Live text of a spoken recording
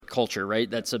culture, right?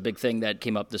 That's a big thing that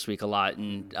came up this week a lot.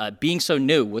 And being so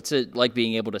new, what's it like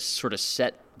being able to sort of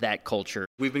set that culture?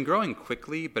 We've been growing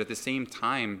quickly, but at the same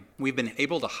time, we've been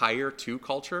able to hire to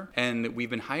culture, and we've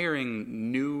been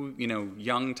hiring new,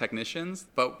 young technicians,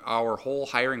 but our whole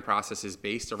hiring process is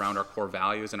based around our core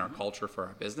values and our culture for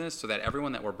our business, so that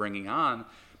everyone that we're bringing on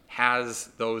has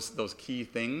those key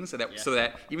things, so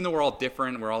that even though we're all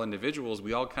different, we're all individuals,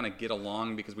 we all kind of get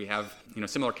along because we have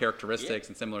similar characteristics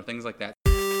and similar things like that.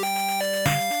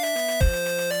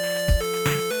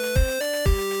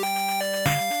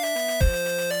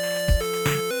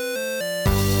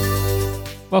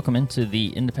 Welcome into the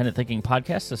Independent Thinking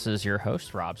Podcast. This is your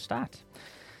host, Rob Stott.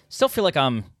 Still feel like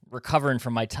I'm recovering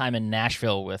from my time in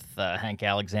Nashville with Hank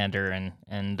Alexander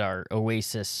and our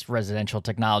Oasis Residential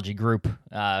Technology Group.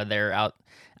 They're out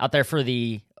there for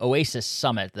the Oasis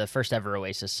Summit, the first ever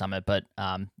Oasis Summit. But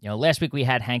last week we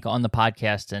had Hank on the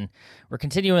podcast, and we're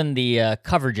continuing the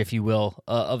coverage, if you will,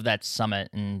 of that summit.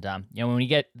 And when we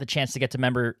get the chance to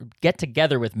get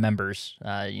together with members,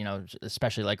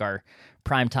 especially like our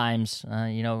prime times,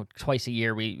 twice a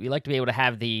year, we like to be able to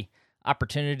have the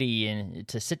opportunity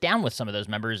to sit down with some of those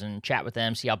members and chat with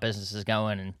them, see how business is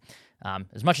going. And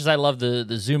as much as I love the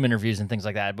Zoom interviews and things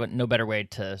like that, but no better way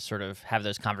to sort of have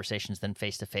those conversations than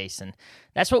face-to-face. And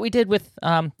that's what we did with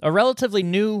a relatively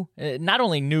new, not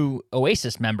only new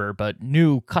Oasis member, but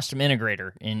new custom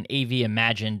integrator in AV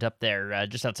Imagined up there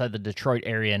just outside the Detroit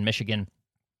area in Michigan.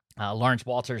 Lawrence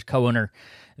Walters, co-owner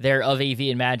there of AV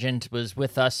Imagined, was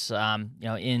with us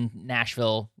in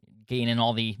Nashville, gaining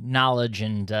all the knowledge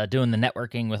and doing the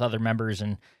networking with other members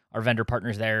and our vendor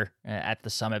partners there at the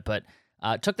summit. But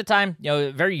took the time,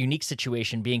 a very unique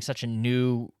situation, being such a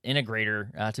new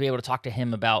integrator, to be able to talk to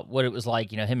him about what it was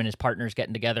like, him and his partners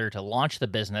getting together to launch the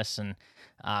business. And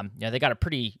they got a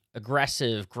pretty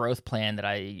aggressive growth plan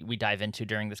that we dive into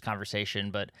during this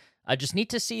conversation. But I just need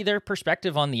to see their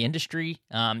perspective on the industry,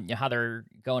 how they're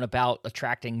going about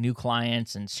attracting new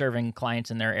clients and serving clients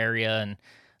in their area. And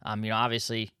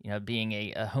obviously, being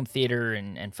a home theater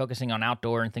and focusing on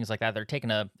outdoor and things like that, they're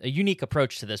taking a unique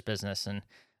approach to this business. And,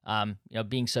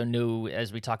 being so new,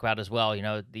 as we talk about as well,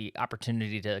 the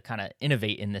opportunity to kind of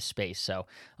innovate in this space. So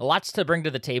lots to bring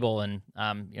to the table. And,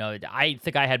 I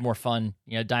think I had more fun,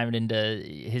 diving into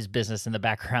his business in the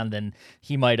background than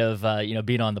he might have,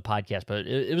 being on the podcast. But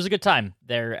it was a good time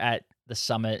there at the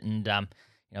summit. And,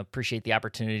 appreciate the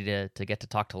opportunity to get to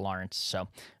talk to Lawrence. So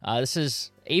this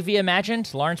is AV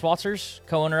Imagined, Lawrence Walters,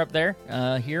 co-owner up there,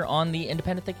 here on the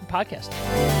Independent Thinking Podcast.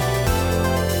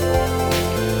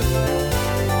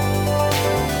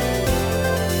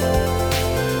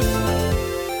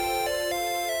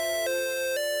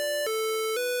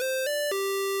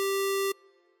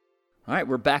 All right,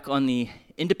 we're back on the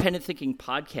Independent Thinking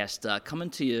Podcast, coming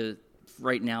to you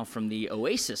right now from the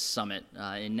Oasis Summit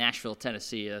in Nashville,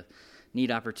 Tennessee. Neat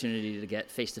opportunity to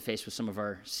get face-to-face with some of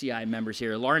our CI members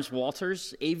here. Lawrence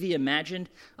Walters, AV Imagined,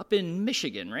 up in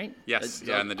Michigan, right? Yes,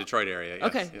 in the Detroit area. Yes,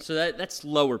 okay, yep. So that's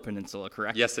Lower Peninsula,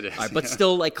 correct? Yes, it is. All right, but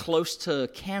still close to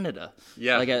Canada.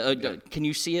 Yeah. Can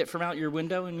you see it from out your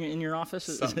window in your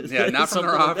office? Not from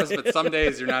our office, but some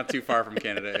days you're not too far from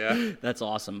Canada, yeah. That's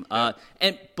awesome. But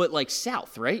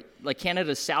south, right? Like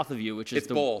Canada's south of you, which is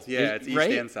both, yeah. It's east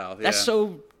right? and south, yeah. That's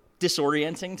so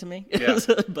disorienting to me. Yeah.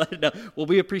 But no,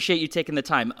 we appreciate you taking the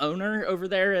time. Owner over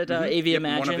there at AV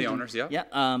Imagined. One of the owners, yeah.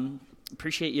 Yeah.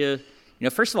 Appreciate you.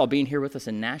 First of all, being here with us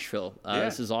in Nashville.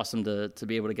 This is awesome to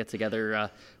be able to get together.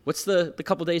 What's the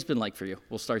couple days been like for you?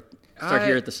 We'll start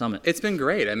here at the summit. It's been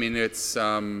great. I mean, it's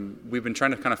we've been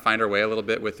trying to kind of find our way a little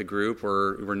bit with the group.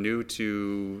 We're new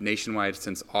to Nationwide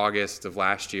since August of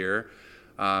last year.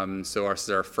 So this is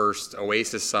our first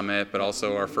Oasis Summit, but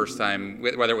also our first time,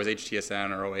 whether it was HTSN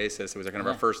or Oasis, it was kind of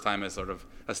our first time as sort of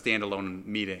a standalone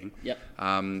meeting. Yep.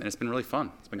 And it's been really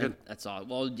fun. It's been good. That's all.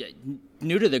 Well,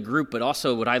 new to the group, but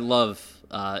also what I love,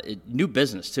 new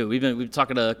business too. We've been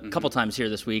talking a couple times here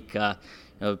this week,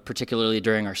 particularly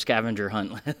during our scavenger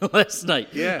hunt last night.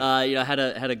 Yeah. Had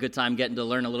a good time getting to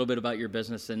learn a little bit about your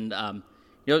business and.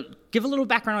 Give a little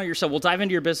background on yourself. We'll dive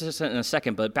into your business in a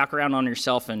second, but background on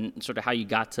yourself and sort of how you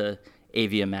got to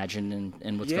AV Imagined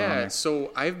and what's going on there.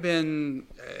 So I've been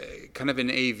kind of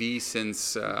in AV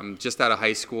since just out of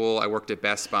high school. I worked at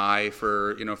Best Buy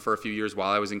for a few years while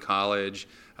I was in college,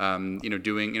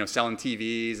 doing, selling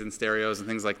TVs and stereos and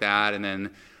things like that. And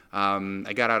then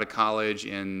I got out of college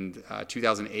in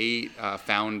 2008,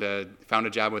 found a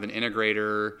job with an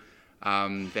integrator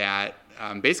that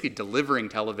basically delivering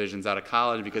televisions out of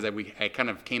college because I kind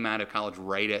of came out of college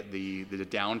right at the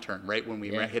downturn, right when we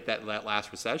hit that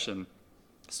last recession.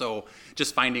 So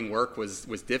just finding work was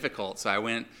difficult. So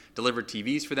I delivered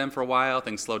TVs for them for a while.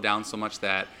 Things slowed down so much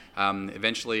that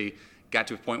eventually got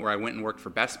to a point where I went and worked for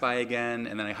Best Buy again,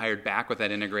 and then I hired back with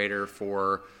that integrator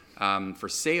for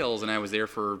sales, and I was there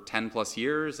for 10 plus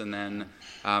years. And then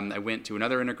I went to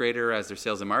another integrator as their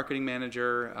sales and marketing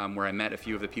manager, where I met a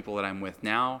few of the people that I'm with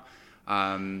now.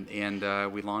 And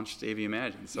we launched AV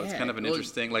Imagine. So it's kind of an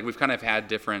interesting, like we've kind of had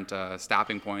different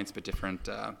stopping points, but different,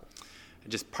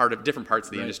 just different parts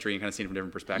of the industry and kind of seen from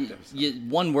different perspectives.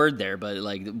 One word there, but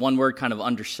like one word kind of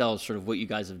undersells sort of what you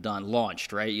guys have done.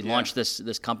 Launched, right? You launched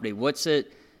this company. What's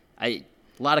it? A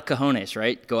lot of cojones,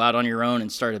 right? Go out on your own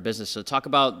and start a business. So talk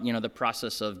about, the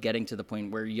process of getting to the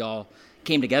point where y'all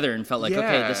came together and felt like,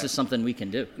 okay, this is something we can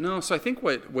do. No, so I think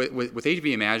what with AV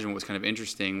Imagine, what was kind of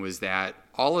interesting was that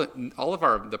all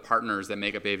of the partners that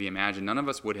make up AV Imagine, none of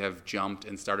us would have jumped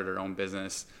and started our own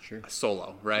business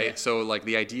solo, right? Yeah. So like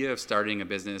the idea of starting a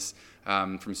business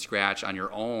from scratch on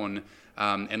your own,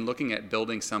 and looking at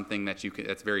building something that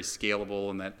that's very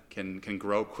scalable and that can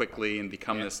grow quickly and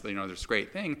become this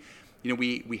great thing.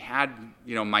 We had,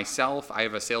 myself, I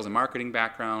have a sales and marketing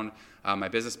background. My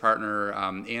business partner,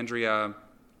 Andrea,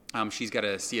 she's got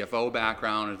a CFO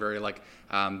background and very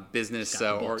business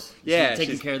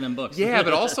taking care of them books. Yeah,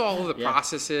 but also all of the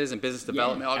processes and business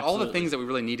development, all the things that we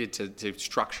really needed to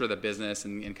structure the business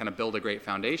and kind of build a great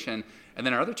foundation. And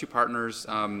then our other two partners,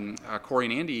 Corey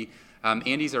and Andy.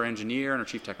 Andy's our engineer and our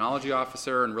chief technology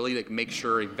officer, and really make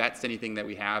sure he vets anything that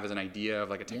we have as an idea of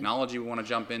a technology we want to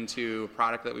jump into, a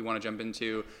product that we want to jump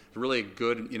into. Really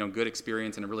good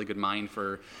experience and a really good mind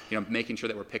for making sure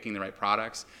that we're picking the right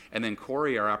products. And then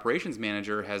Corey, our operations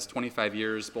manager, has 25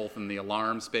 years both in the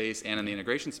alarm space and in the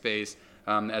integration space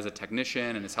as a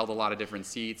technician, and has held a lot of different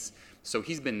seats. So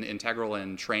he's been integral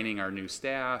in training our new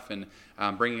staff and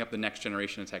bringing up the next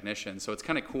generation of technicians. So it's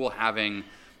kind of cool having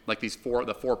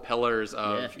the four pillars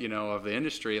of of the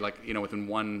industry within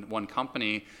one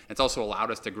company. It's also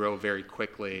allowed us to grow very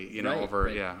quickly over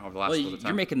the last little time.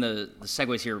 You're making the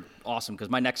segues here awesome, because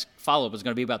my next follow-up is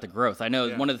going to be about the growth. I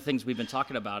know one of the things we've been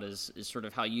talking about is sort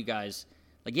of how you guys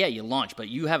you launch, but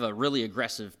you have a really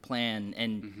aggressive plan,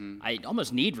 and I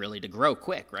almost need really to grow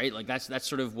quick, right? Like that's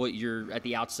sort of what you're at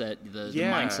the outset, the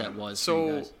mindset was.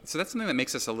 So that's something that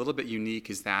makes us a little bit unique,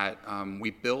 is that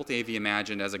we built AV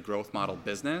Imagine as a growth model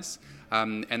business,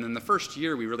 and then the first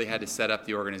year we really had to set up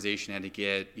the organization, had to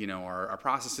get our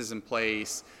processes in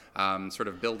place, sort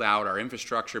of build out our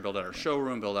infrastructure, build out our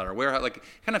showroom, build out our warehouse,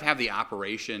 kind of have the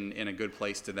operation in a good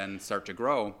place to then start to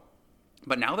grow.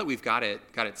 But now that we've got it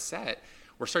set,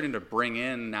 we're starting to bring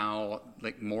in now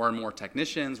more and more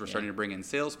technicians. We're starting to bring in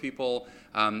salespeople,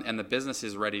 and the business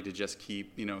is ready to just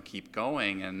keep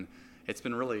going, and it's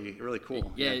been really, really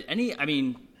cool. Yeah.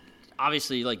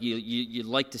 Obviously, you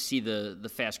like to see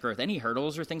the fast growth. Any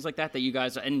hurdles or things like that you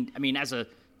guys? And I mean, as a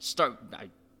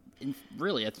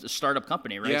really it's a startup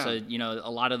company, right? Yeah. So a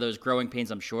lot of those growing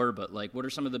pains, I'm sure. But what are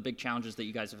some of the big challenges that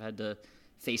you guys have had to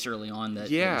face early on that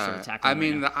you're sort of tackling? I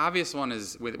mean, the obvious one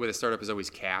is with a startup is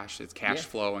always cash. It's cash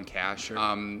flow and cash. Sure.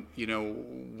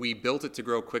 We built it to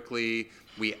grow quickly.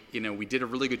 We did a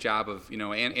really good job of,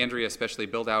 Andrea especially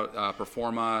built out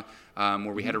Performa,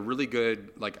 where we had a really good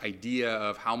idea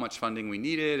of how much funding we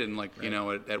needed, and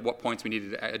at what points we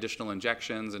needed additional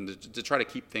injections, and to try to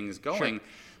keep things going. Sure.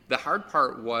 The hard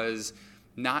part was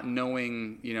not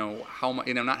knowing, how much,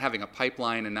 not having a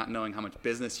pipeline, and not knowing how much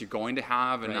business you're going to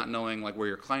have, and not knowing where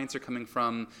your clients are coming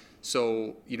from.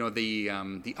 So,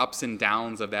 the ups and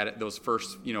downs of those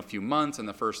first, few months and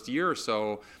the first year or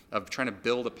so of trying to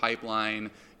build a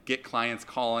pipeline, get clients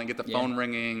calling, get the phone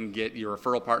ringing, get your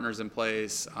referral partners in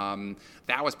place.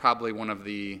 That was probably one of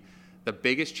the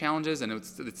biggest challenges, and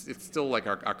it's still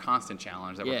our constant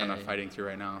challenge that we're kind of fighting through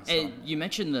right now. So. And you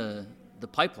mentioned the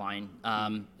pipeline.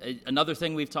 Another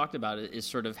thing we've talked about is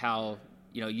sort of how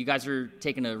you guys are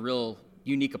taking a real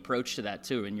unique approach to that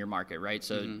too in your market, right?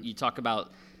 So you talk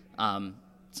about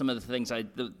some of the things.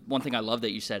 The one thing I love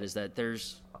that you said is that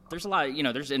there's a lot of,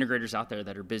 there's integrators out there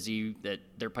that are busy, that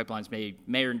their pipelines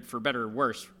may or for better or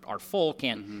worse are full,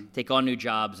 can't take on new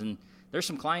jobs, and there's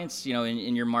some clients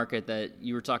in your market that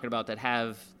you were talking about that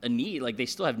have a need, they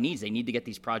still have needs. They need to get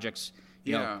these projects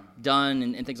done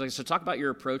and things like that. So talk about your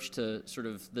approach to sort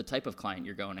of the type of client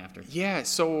you're going after. Yeah,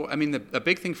 so I mean, the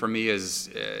big thing for me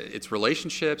is it's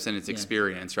relationships and it's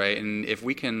experience, right? And if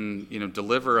we can,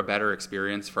 deliver a better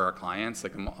experience for our clients,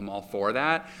 I'm all for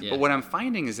that. Yeah. But what I'm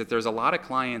finding is that there's a lot of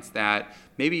clients that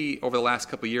maybe over the last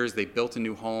couple of years they built a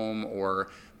new home, or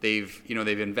they've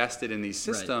invested in these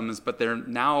systems, but they're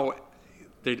now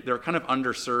they're kind of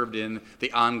underserved in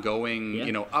the ongoing,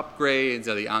 upgrades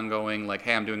or the ongoing, like,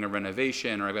 hey, I'm doing a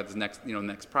renovation or I've got this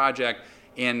next project.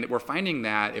 And we're finding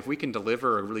that if we can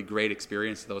deliver a really great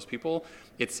experience to those people,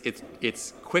 it's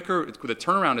quicker. The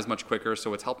turnaround is much quicker,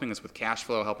 so it's helping us with cash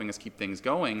flow, helping us keep things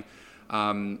going.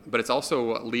 But it's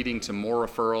also leading to more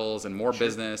referrals and more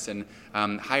business and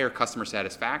higher customer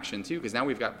satisfaction too, because now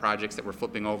we've got projects that we're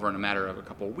flipping over in a matter of a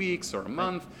couple of weeks or a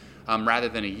month, rather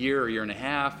than a year and a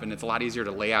half. And it's a lot easier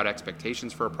to lay out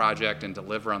expectations for a project and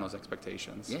deliver on those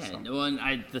expectations. Yeah, well,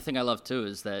 and the thing I love too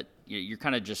is that you're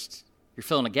kind of you're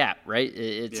filling a gap, right?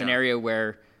 It's an area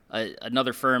where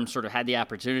another firm sort of had the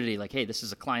opportunity, like, hey, this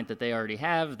is a client that they already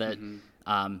have that.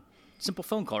 Simple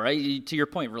phone call, right? To your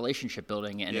point, relationship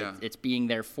building, and it's being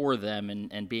there for them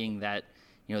and being that,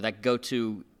 that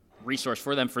go-to resource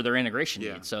for them for their integration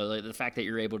needs. So the fact that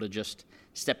you're able to just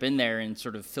step in there and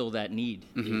sort of fill that need.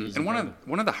 Is and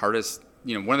one of the hardest,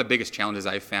 one of the biggest challenges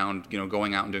I've found,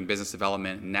 going out and doing business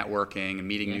development and networking and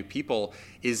meeting new people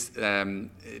is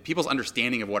people's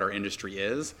understanding of what our industry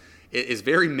is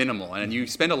very minimal, and you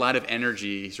spend a lot of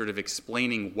energy sort of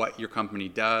explaining what your company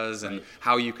does and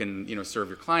how you can serve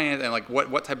your client and like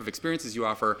what type of experiences you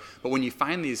offer. But when you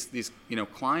find these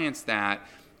clients that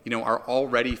are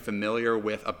already familiar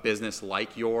with a business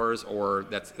like yours or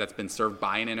that's been served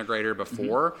by an integrator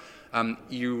before,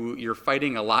 you're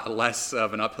fighting a lot less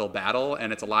of an uphill battle,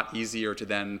 and it's a lot easier to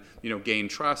then gain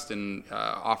trust and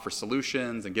offer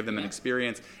solutions and give them an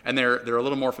experience, and they're a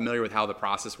little more familiar with how the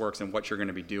process works and what you're going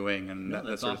to be doing and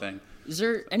that sort of thing. Is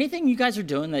there anything you guys are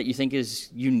doing that you think is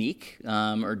unique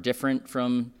or different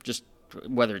from just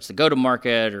whether it's the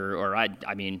go-to-market or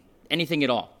I mean anything at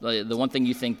all? The one thing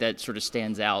you think that sort of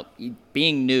stands out,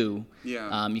 being new, you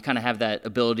kind of have that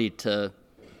ability to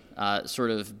sort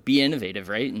of be innovative,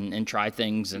 right, and try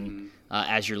things, and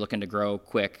as you're looking to grow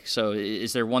quick. So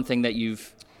is there one thing that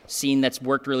you've seen that's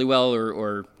worked really well,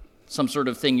 or some sort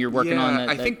of thing you're working on?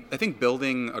 I think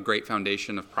building a great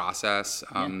foundation of process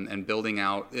and building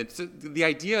out. It's the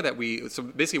idea that so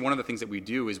basically one of the things that we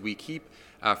do is we keep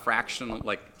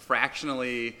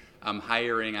fractionally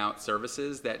hiring out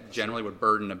services that generally would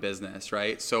burden a business,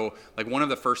 right? So like one of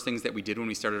the first things that we did when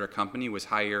we started our company was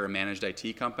hire a managed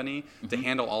IT company to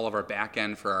handle all of our back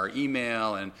end for our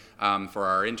email and for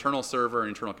our internal server,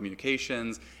 internal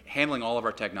communications, handling all of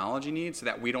our technology needs so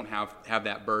that we don't have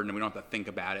that burden and we don't have to think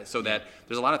about it. So that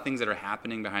there's a lot of things that are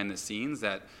happening behind the scenes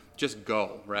that just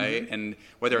go, right? And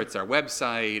whether it's our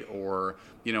website or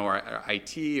our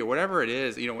IT or whatever it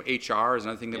is, HR is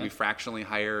another thing that we fractionally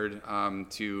hired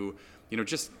to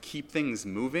just keep things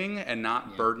moving and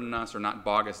not burden us or not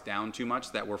bog us down too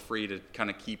much, that we're free to kind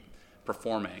of keep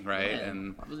performing, right?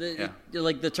 And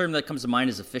like the term that comes to mind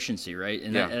is efficiency, right?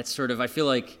 And that's sort of, I feel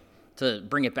like, to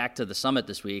bring it back to the summit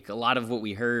this week, a lot of what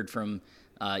we heard from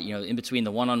in between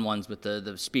the one-on-ones with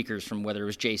the speakers, from whether it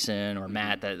was Jason or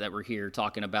Matt that were here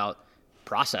talking about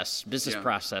business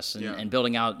process and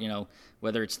building out,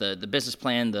 whether it's the business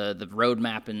plan, the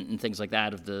roadmap and things like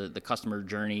that of the customer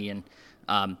journey,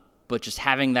 and but just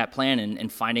having that plan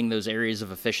and finding those areas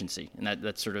of efficiency. And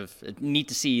that's sort of neat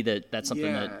to see that's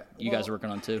something that you guys are working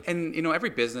on too. And,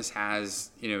 every business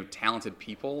has, talented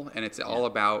people, and it's all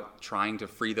about trying to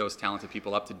free those talented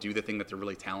people up to do the thing that they're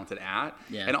really talented at.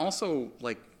 Yeah. And also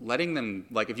letting them,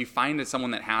 if you find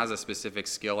someone that has a specific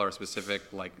skill or a specific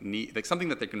need, something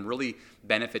that they can really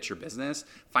benefit your business,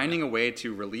 finding a way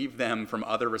to relieve them from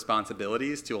other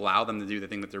responsibilities to allow them to do the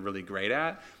thing that they're really great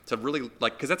at, to really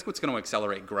because that's what's going to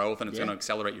accelerate growth and it's going to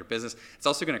accelerate your business. It's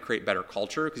also going to create better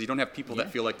culture because you don't have people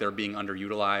that feel like they're being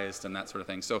underutilized and that sort of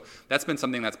thing. So that's been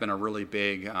something that's been a really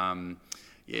big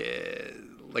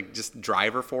just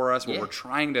driver for us, where we're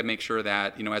trying to make sure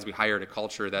that as we hire a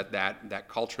culture, that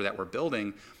culture that we're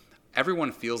building,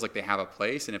 everyone feels like they have a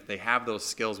place, and if they have those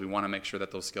skills, we want to make sure that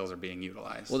those skills are being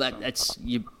utilized. Well, that's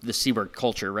the C-word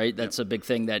culture, right? That's a big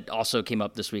thing that also came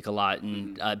up this week a lot.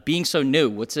 And being so new,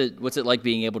 what's it like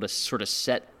being able to sort of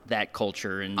set that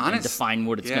culture and define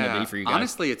what it's going to be for you guys?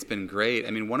 Honestly, it's been great.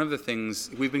 I mean, one of the things,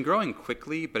 we've been growing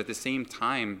quickly, but at the same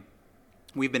time,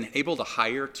 we've been able to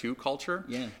hire to culture,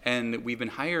 and we've been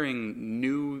hiring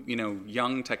new,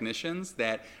 young technicians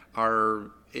that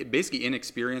are basically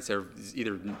inexperienced. They're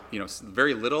either,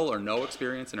 very little or no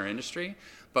experience in our industry.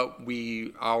 But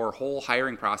our whole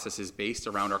hiring process is based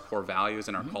around our core values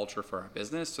and our culture for our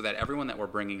business, so that everyone that we're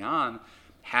bringing on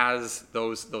has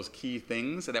those key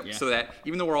things, so that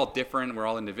even though we're all different, we're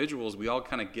all individuals, we all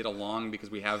kind of get along because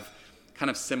we have kind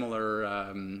of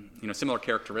similar, similar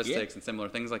characteristics and similar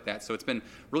things like that. So it's been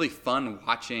really fun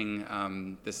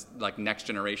watching this like next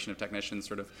generation of technicians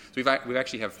sort of. So we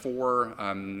actually have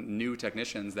 4 new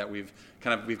technicians that we've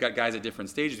got guys at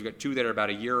different stages. We've got 2 that are about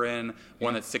a year in,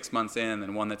 one that's 6 months in,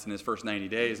 and one that's in his first 90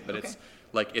 days. But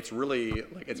it's really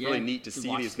neat to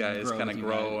see these guys kind of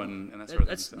grow and that sort of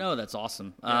thing. So. That's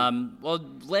awesome. Yeah. Well,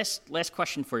 last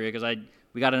question for you, because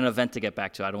we got an event to get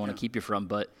back to. I don't want to keep you from,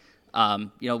 but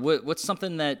what's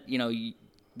something that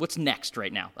what's next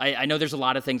right now? I know there's a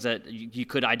lot of things that you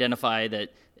could identify, that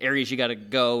areas you got to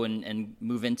go and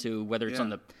move into, whether it's on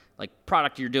the like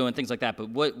product you're doing, things like that. But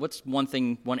what's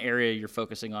one area you're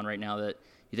focusing on right now that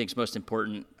you think is most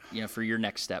important, for your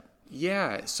next step?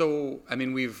 Yeah, so I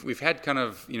mean, we've had kind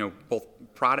of both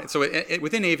product. So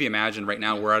within AV Imagine right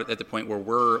now, we're at the point where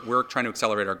we're trying to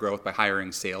accelerate our growth by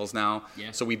hiring sales now.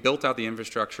 Yeah. So we built out the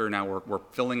infrastructure. Now we're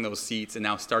filling those seats and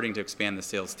now starting to expand the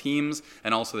sales teams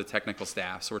and also the technical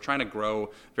staff. So we're trying to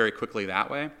grow very quickly that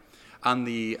way. On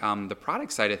the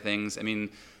product side of things, I mean,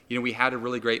 we had a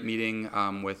really great meeting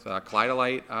with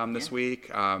Kaleidolite this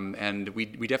week, and we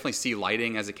definitely see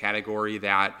lighting as a category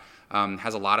that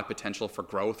has a lot of potential for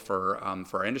growth for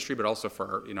our industry, but also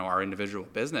for our individual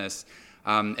business,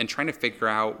 and trying to figure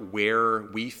out where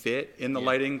we fit in the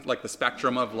lighting, like the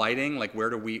spectrum of lighting, like where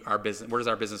does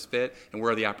our business fit, and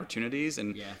where are the opportunities,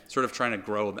 and sort of trying to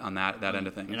grow on that end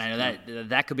of things. And I know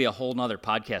that could be a whole nother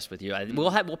podcast with you.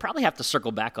 We'll probably have to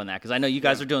circle back on that, because I know you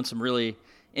guys are doing some really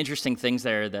interesting things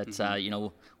there that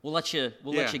we'll let you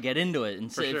get into it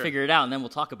and figure it out, and then we'll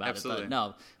talk about it. But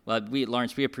no,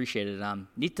 Lawrence, we appreciate it.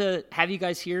 Neat to have you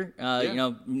guys here.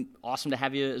 Awesome to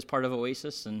have you as part of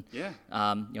Oasis, and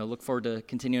look forward to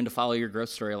continuing to follow your growth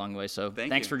story along the way. So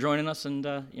thanks for joining us, and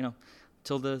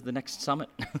till the next summit.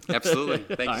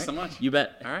 Absolutely. Thank you so much. You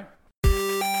bet. All right.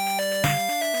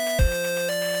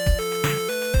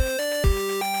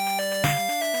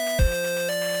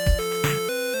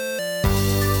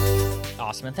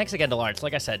 Awesome. And thanks again to Lawrence.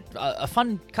 Like I said, a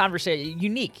fun conversation,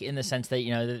 unique in the sense that,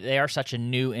 they are such a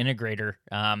new integrator,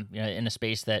 in a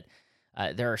space that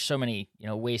there are so many,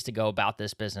 ways to go about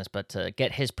this business, but to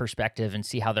get his perspective and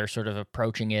see how they're sort of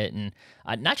approaching it, and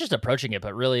not just approaching it,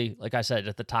 but really, like I said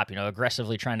at the top,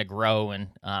 aggressively trying to grow and,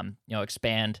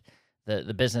 expand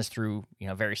the business through,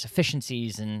 various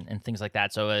efficiencies and things like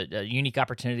that. So a unique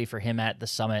opportunity for him at the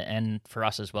summit, and for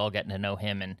us as well, getting to know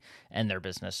him and their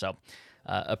business. So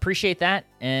appreciate that.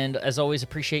 And as always,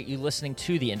 appreciate you listening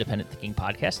to the Independent Thinking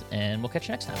Podcast, and we'll catch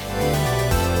you next time.